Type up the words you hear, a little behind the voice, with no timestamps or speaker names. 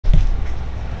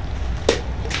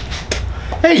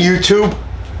Hey YouTube,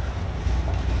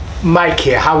 Mike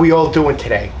here. How we all doing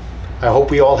today? I hope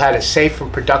we all had a safe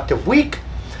and productive week.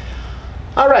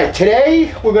 Alright,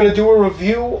 today we're going to do a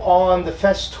review on the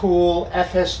Festool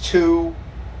FS2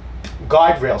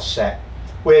 guide rail set,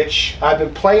 which I've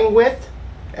been playing with,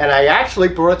 and I actually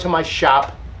brought it to my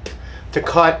shop to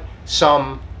cut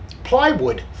some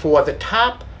plywood for the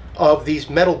top of these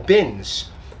metal bins.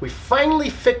 We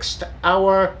finally fixed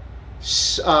our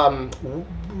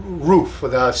roof for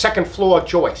the second floor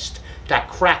joist that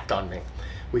cracked on me.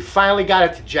 We finally got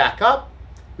it to jack up.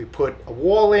 We put a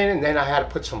wall in, and then I had to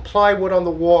put some plywood on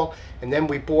the wall, and then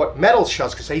we bought metal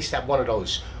shelves because I used to have one of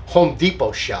those Home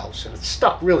Depot shelves and it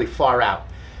stuck really far out.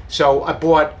 So I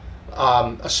bought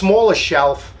a smaller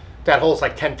shelf that holds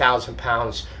like 10,000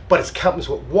 pounds, but it comes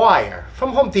with wire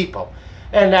from Home Depot,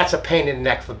 and that's a pain in the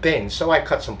neck for bins. So I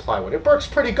cut some plywood. It works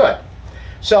pretty good.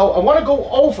 So I want to go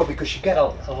over, because you get a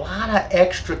lot of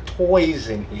extra toys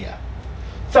in here.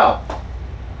 So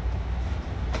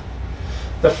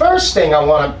the first thing I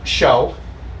want to show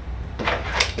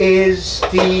is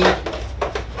the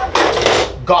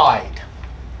guide,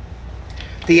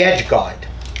 the edge guide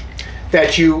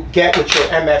that you get with your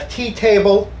MFT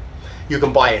table. You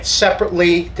can buy it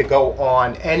separately to go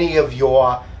on any of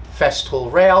your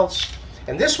Festool rails.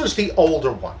 And this was the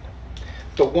older one,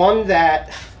 the one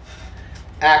that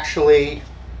actually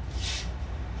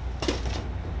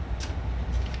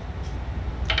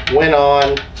went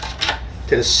on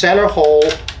to the center hole.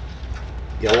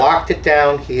 You locked it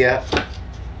down here,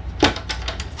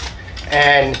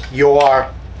 and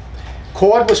your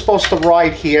cord was supposed to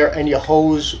ride here and your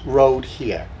hose rode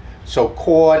here. So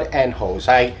cord and hose.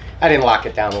 I didn't lock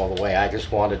it down all the way. I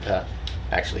just wanted to,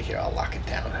 actually here, I'll lock it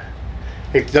down.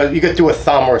 You could do a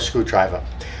thumb or a screwdriver.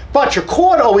 But your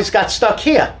cord always got stuck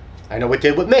here. I know it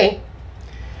did with me.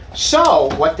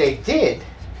 So what they did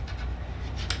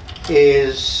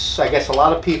is, I guess a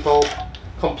lot of people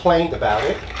complained about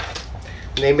it,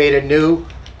 and they made a new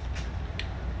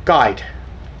guide.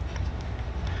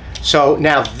 So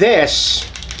now this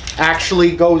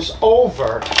actually goes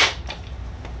over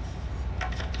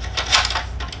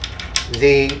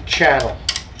the channel.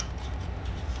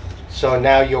 So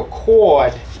now your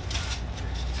cord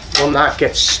will not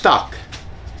get stuck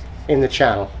in the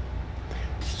channel.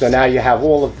 So now you have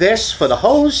all of this for the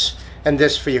hose and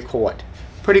this for your cord.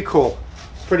 Pretty cool.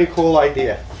 Pretty cool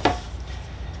idea.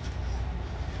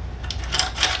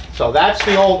 So that's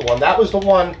the old one. That was the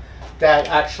one that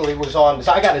actually was on.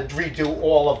 So I got to redo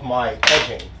all of my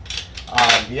edging.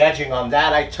 The edging on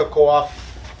that I took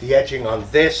off. The edging on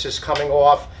this is coming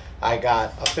off. I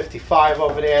got a 55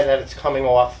 over there that it's coming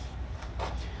off.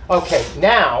 Okay,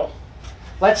 now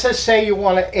let's just say you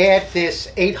want to add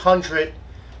this 800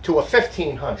 to a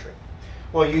 1500.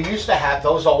 Well, you used to have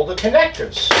those older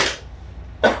connectors.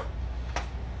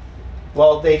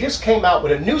 Well, they just came out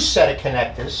with a new set of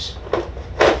connectors.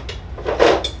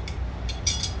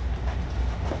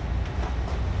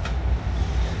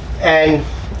 And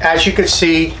as you can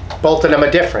see, both of them are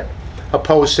different,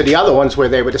 opposed to the other ones where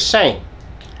they were the same.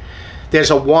 There's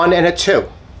a 1 and a 2.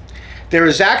 There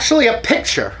is actually a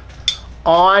picture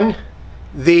on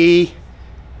the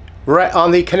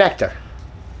connector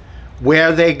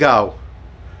where they go.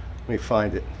 Let me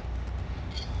find it.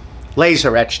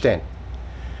 Laser etched in.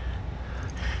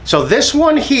 So this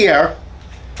one here,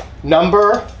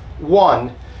 number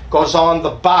 1, goes on the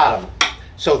bottom.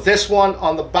 So this one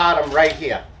on the bottom right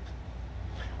here.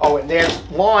 Oh, and there's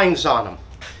lines on them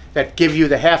that give you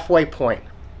the halfway point.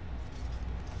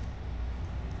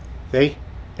 See?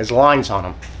 There's lines on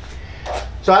them.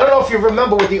 So I don't know if you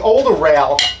remember with the older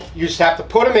rail, you used to have to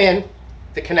put them in,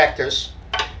 the connectors.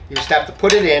 You just have to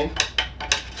put it in,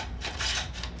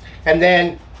 and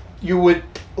then you would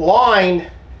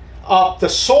line up the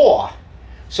saw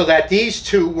so that these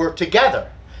two were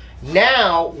together.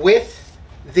 Now with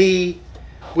these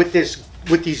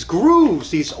grooves,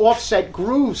 these offset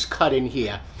grooves cut in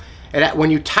here, and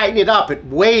when you tighten it up, it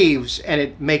waves and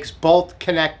it makes both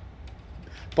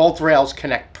rails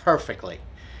connect perfectly.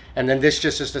 And then this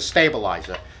just is the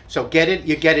stabilizer. So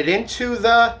you get it into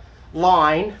the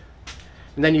line,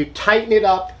 and then you tighten it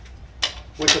up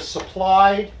with a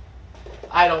supplied,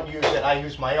 I don't use it, I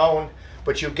use my own,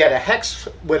 but you get a hex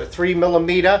with a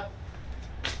 3mm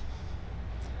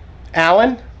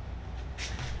Allen,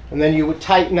 and then you would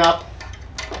tighten up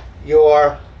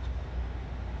your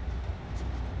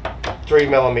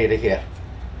 3mm here.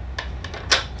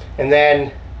 And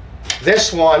then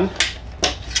this one,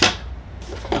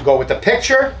 go with the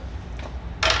picture,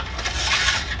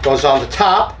 goes on the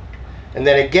top, and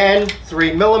then again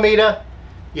 3mm,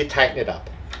 you tighten it up.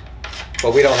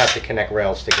 But we don't have to connect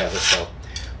rails together, so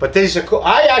But these are cool.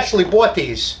 I actually bought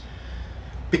these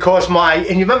because and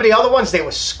you remember the other ones? They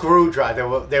were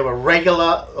screwdriver. They were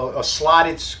regular or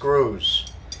slotted screws.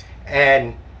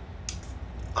 And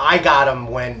I got them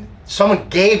when someone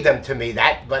gave them to me,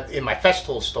 but in my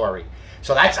Festool story.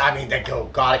 So that's, I mean, they go,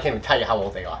 God, I can't even tell you how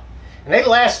old they are. And they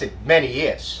lasted many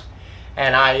years.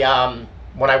 And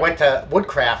when I went to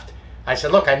Woodcraft, I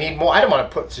said, look, I need more. I don't want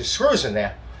to put the screws in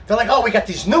there. They're like, oh, we got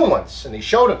these new ones. And they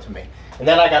showed them to me. And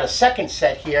then I got a second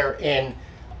set here in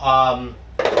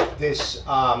this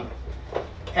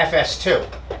FS2.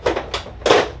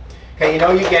 Okay, you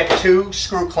know, you get 2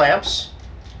 screw clamps.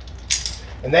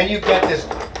 And then you get this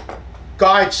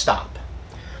guide stop.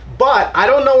 But I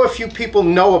don't know if you people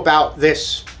know about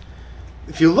this.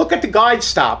 If you look at the guide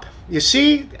stop, you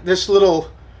see this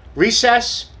little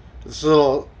recess, this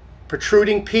little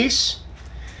protruding piece?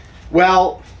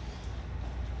 Well,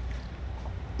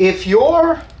 if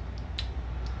you're,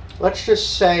 let's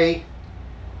just say,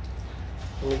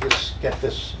 let me just get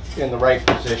this in the right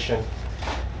position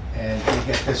and let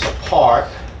me get this apart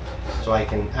so I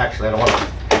can, actually I don't want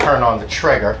to turn on the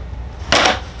trigger.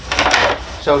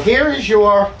 So here is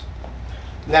your,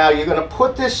 now you're going to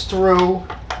put this through,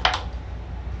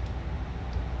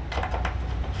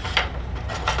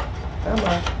 come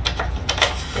on,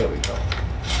 there we go.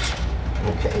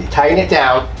 Okay, you tighten it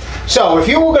down. So if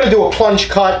you were going to do a plunge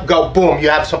cut, go boom, you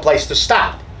have some place to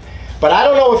stop. But I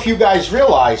don't know if you guys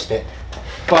realized it,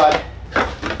 but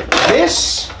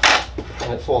this,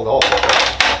 and it folded over,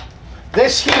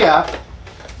 this here, I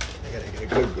gotta get a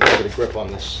good bit of grip on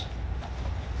this.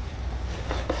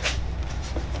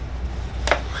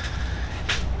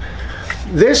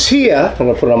 This here, I'm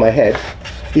going to put it on my head.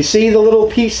 You see the little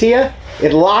piece here?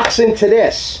 It locks into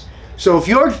this. So if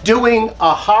you're doing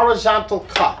a horizontal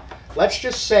cut, let's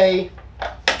just say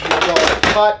you're going to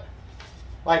cut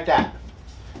like that.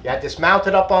 You had this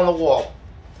mounted up on the wall,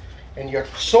 and your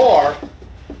saw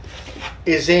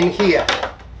is in here.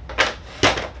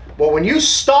 Well, when you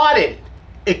started,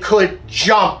 it could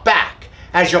jump back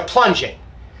as you're plunging.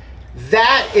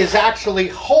 That is actually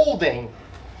holding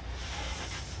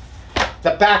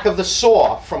the back of the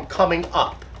saw from coming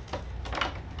up.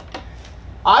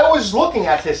 I was looking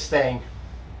at this thing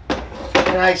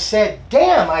and I said,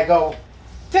 damn, I go,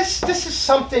 this is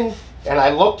something, and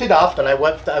I looked it up and I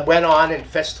went on, and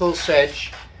Festool said,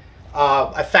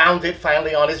 I found it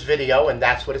finally on his video, and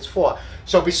that's what it's for.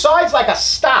 So besides like a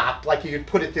stop, like you'd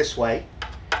put it this way,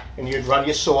 and you'd run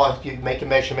your saw, you'd make a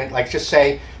measurement, like just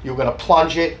say you're going to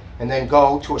plunge it and then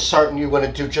go to a certain, you're going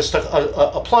to do just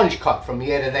a plunge cut from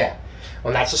here to there.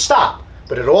 And that's a stop.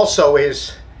 But it also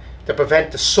is to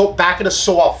prevent the back of the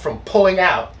saw from pulling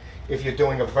out if you're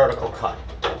doing a vertical cut.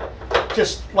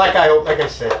 Just like I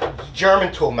said,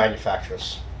 German tool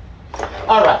manufacturers.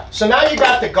 All right, so now you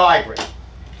got the guide ring.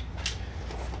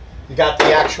 You got the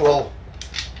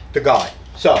guide.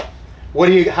 So,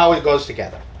 how it goes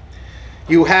together.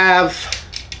 You have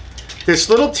this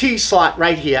little T slot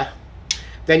right here.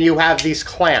 Then you have these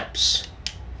clamps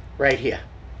right here.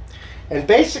 And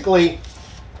basically,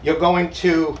 you're going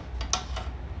to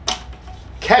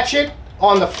catch it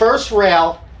on the first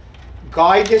rail,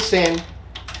 guide this in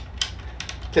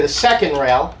to the second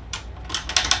rail.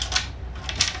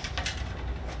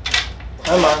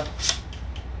 Come on.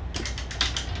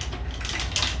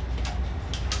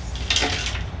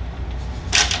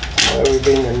 Why are we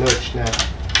being a nudge now?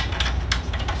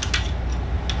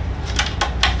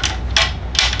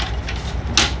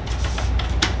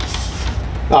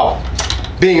 Oh,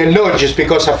 being a nudge is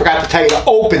because I forgot to tell you to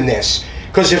open this.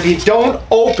 Because if you don't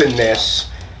open this,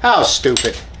 how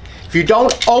stupid. If you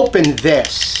don't open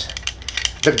this,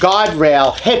 the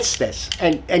guardrail hits this,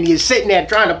 and you're sitting there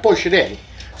trying to push it in.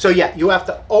 So yeah, you have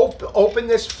to open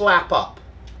this flap up.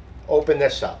 Open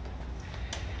this up.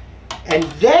 And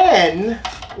then,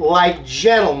 like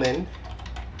gentlemen,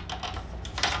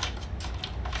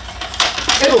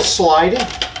 it'll slide in.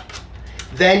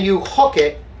 Then you hook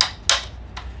it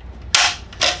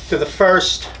to the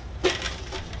first,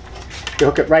 you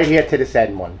hook it right here to this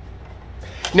end one.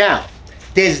 Now,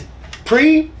 there's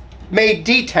pre-made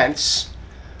detents,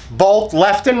 both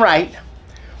left and right,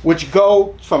 which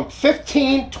go from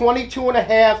 15, 22 and a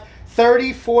half,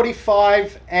 30,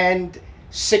 45, and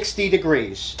 60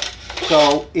 degrees.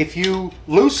 So if you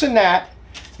loosen that,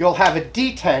 you'll have a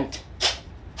detent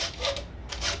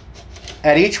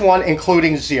at each one,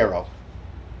 including 0.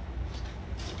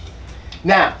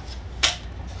 Now,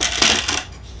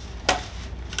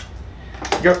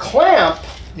 your clamp,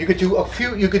 you could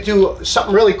do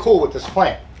something really cool with this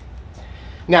clamp.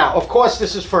 Now, of course,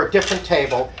 this is for a different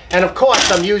table, and of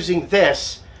course, I'm using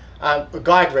this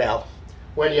guide rail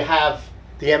when you have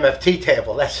the MFT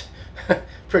table. That's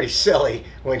pretty silly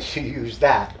when you use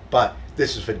that, but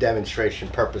this is for demonstration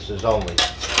purposes only.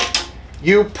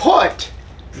 You put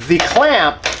the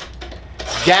clamp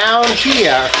down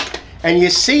here, and you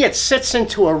see it sits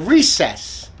into a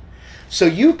recess. So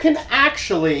you can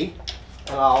actually,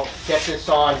 and I'll get this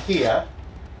on here.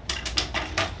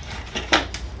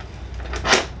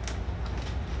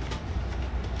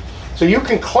 So you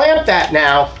can clamp that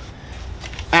now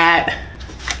at,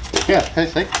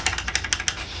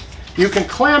 you can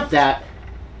clamp that,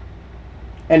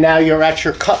 and now you're at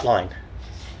your cut line.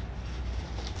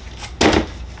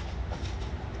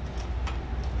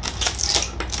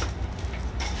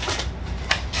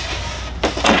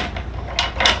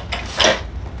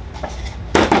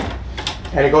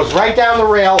 And it goes right down the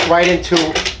rail, right into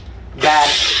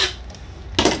that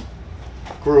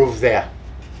groove there.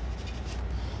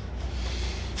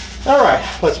 All right,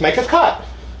 let's make a cut.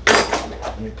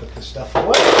 Let me put this stuff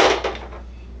away.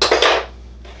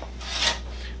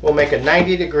 We'll make a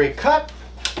 90-degree cut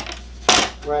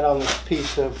right on this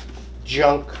piece of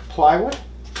junk plywood.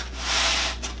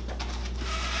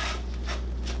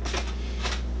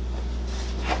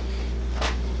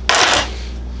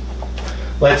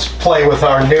 Let's play with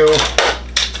our new,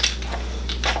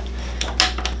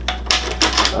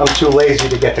 I'm too lazy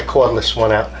to get the cordless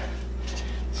one out.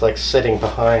 It's like sitting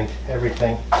behind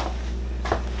everything.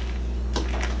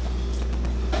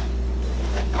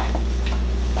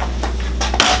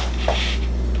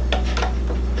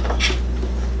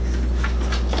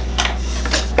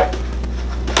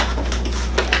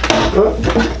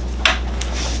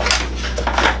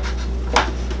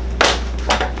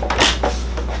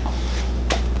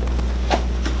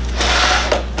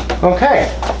 Okay,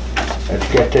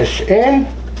 let's get this in,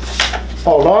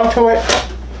 hold on to it.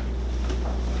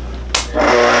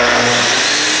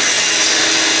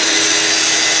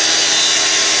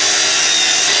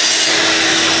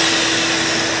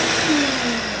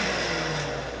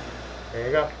 There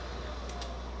you go.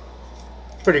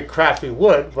 Pretty crappy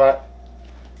wood, but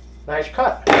nice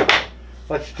cut.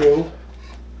 Let's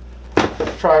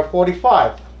try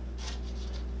 45.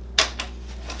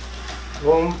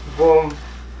 Boom, boom.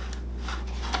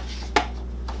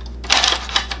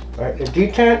 Right, the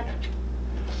detent.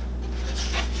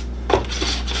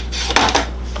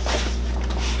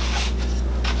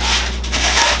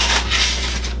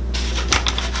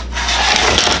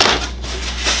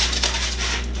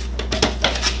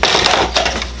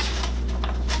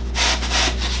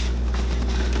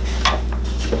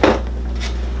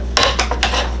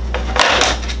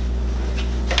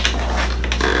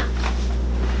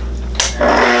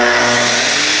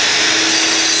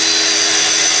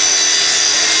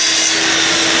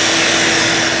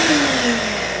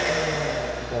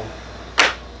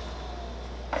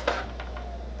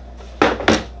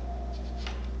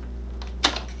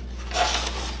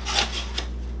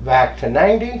 Back to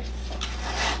 90.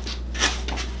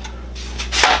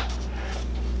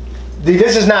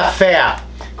 This is not fair,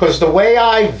 because the way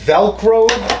I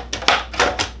Velcroed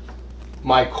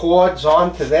my cords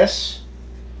onto this,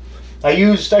 I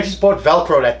just bought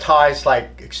Velcro that ties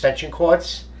like extension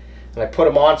cords, and I put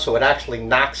them on so it actually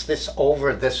knocks this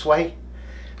over this way.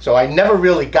 So I never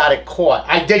really got it caught.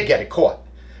 I did get it caught,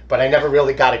 but I never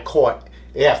really got it caught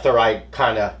after I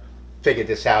kind of figured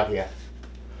this out here.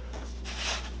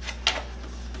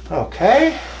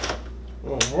 Okay.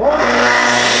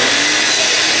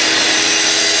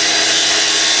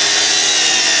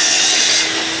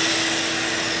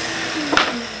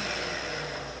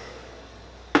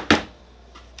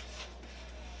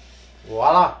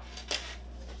 Voila.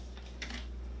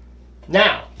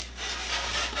 Now,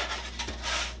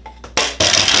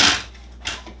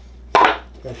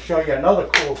 I'll show you another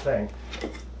cool thing.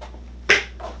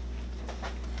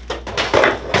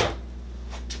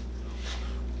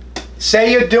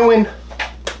 Say you're doing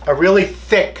a really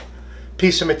thick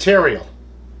piece of material.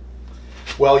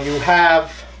 Well, you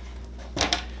have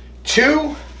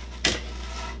two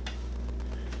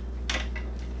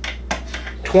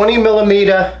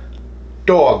 20mm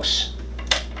dogs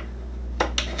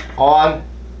on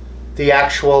the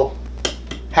actual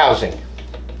housing.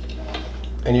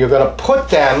 And you're going to put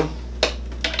them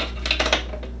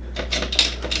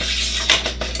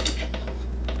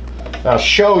I'll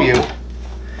show you.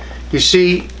 You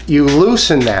see, you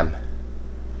loosen them.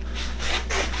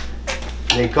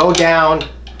 They go down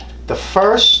the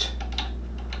first,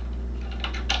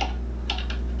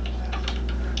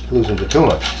 losing the too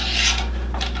much.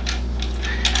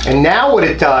 And now what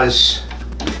it does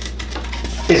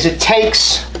is it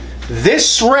takes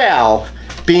this rail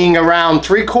being around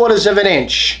 3/4 of an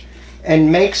inch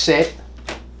and makes it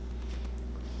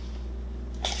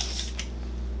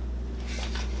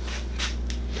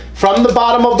from the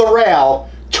bottom of the rail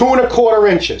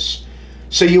 2¼ inches.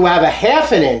 So you have a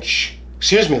 ½ inch,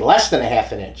 excuse me, less than a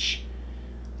 ½ inch,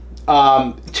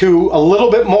 to a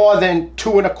little bit more than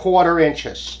 2¼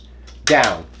 inches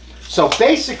down. So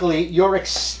basically you're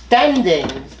extending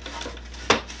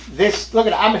this. Look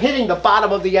at it, I'm hitting the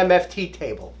bottom of the MFT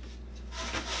table.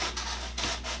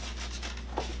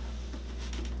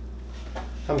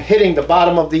 I'm hitting the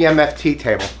bottom of the MFT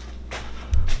table.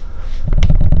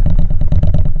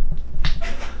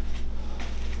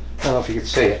 I don't know if you can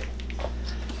see it,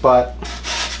 but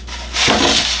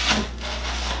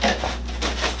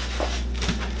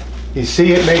you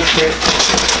see it makes it,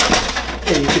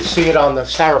 and you can see it on the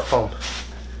styrofoam.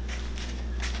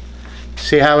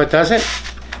 See how it does it?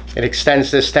 It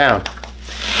extends this down.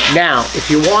 Now, if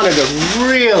you wanted to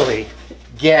really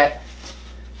get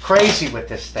crazy with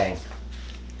this thing,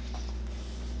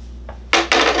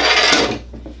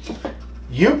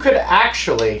 you could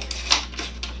actually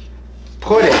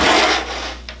put it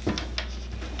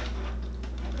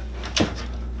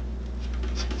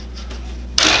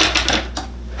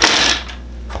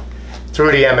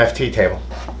through the MFT table,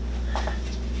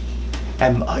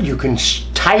 and you can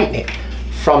tighten it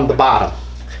from the bottom.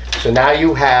 So now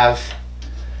you have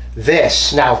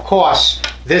this. Now, of course,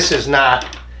 this is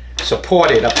not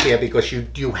supported up here because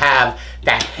you have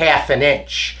that ½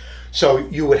 inch. So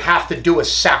you would have to do a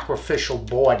sacrificial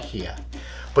board here.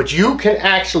 But you can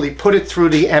actually put it through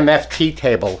the MFT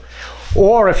table.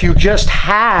 Or if you just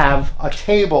have a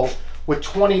table with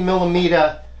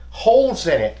 20mm holes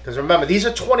in it, because remember, these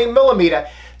are 20mm,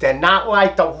 they're not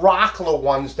like the Rockler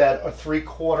ones that are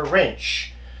 3/4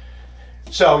 inch.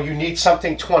 So you need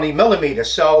something 20mm.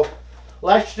 So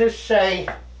let's just say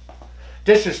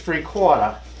this is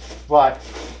 3/4, but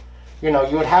you know,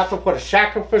 you would have to put a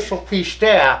sacrificial piece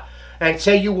there, and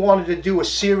say you wanted to do a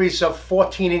series of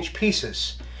 14-inch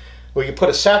pieces. Well, you put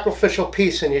a sacrificial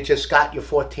piece and you just got your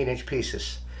 14-inch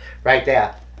pieces right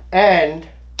there. And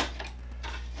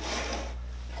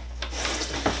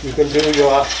you can do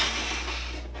your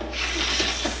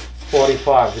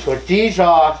 45, because these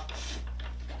are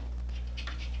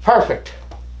perfect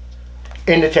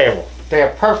in the table. They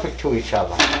are perfect to each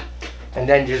other. And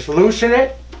then just loosen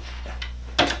it.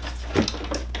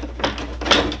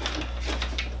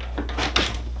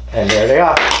 And there they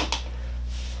are.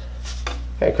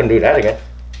 I couldn't do that again.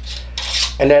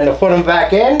 And then to put them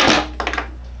back in,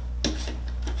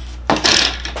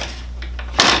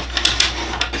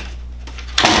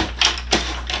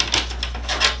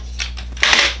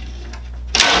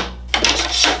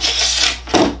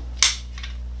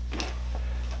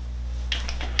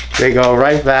 they go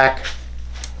right back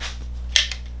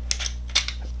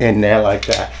in there like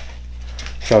that.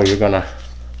 So you're gonna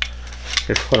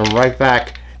just put them right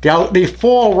back. They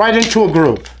fall right into a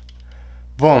groove.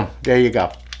 Boom, there you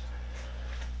go.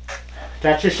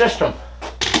 That's your system.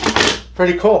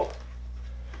 Pretty cool.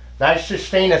 Nice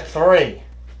Systainer 3.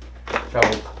 So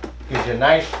gives you a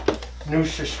nice new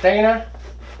Systainer.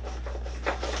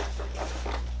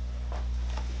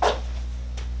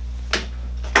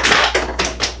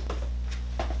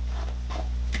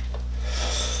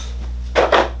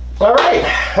 All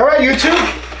right, YouTube.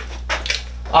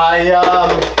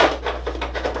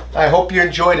 I hope you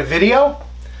enjoyed the video.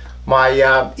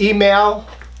 My email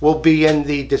will be in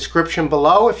the description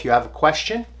below if you have a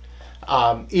question.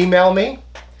 Email me.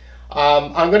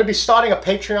 I'm going to be starting a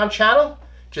Patreon channel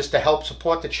just to help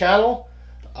support the channel,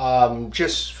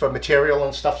 just for material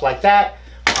and stuff like that.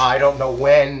 I don't know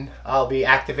when I'll be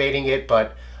activating it,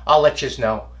 but I'll let you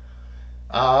know.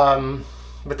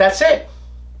 But that's it.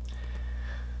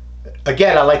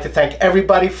 Again, I'd like to thank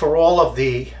everybody for all of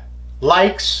the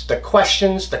likes, the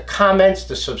questions, the comments,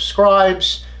 the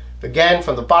subscribes. Again,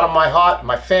 from the bottom of my heart,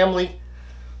 my family,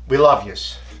 we love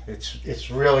yous. It's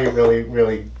really, really,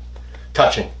 really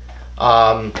touching.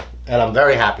 And I'm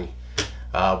very happy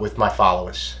with my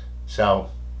followers. So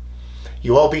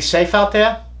you all be safe out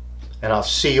there, and I'll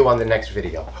see you on the next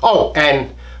video. Oh,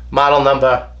 and model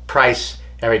number, price,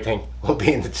 everything will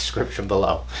be in the description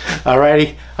below.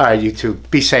 Alrighty? Alright, YouTube,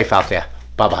 be safe out there.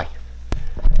 Bye-bye.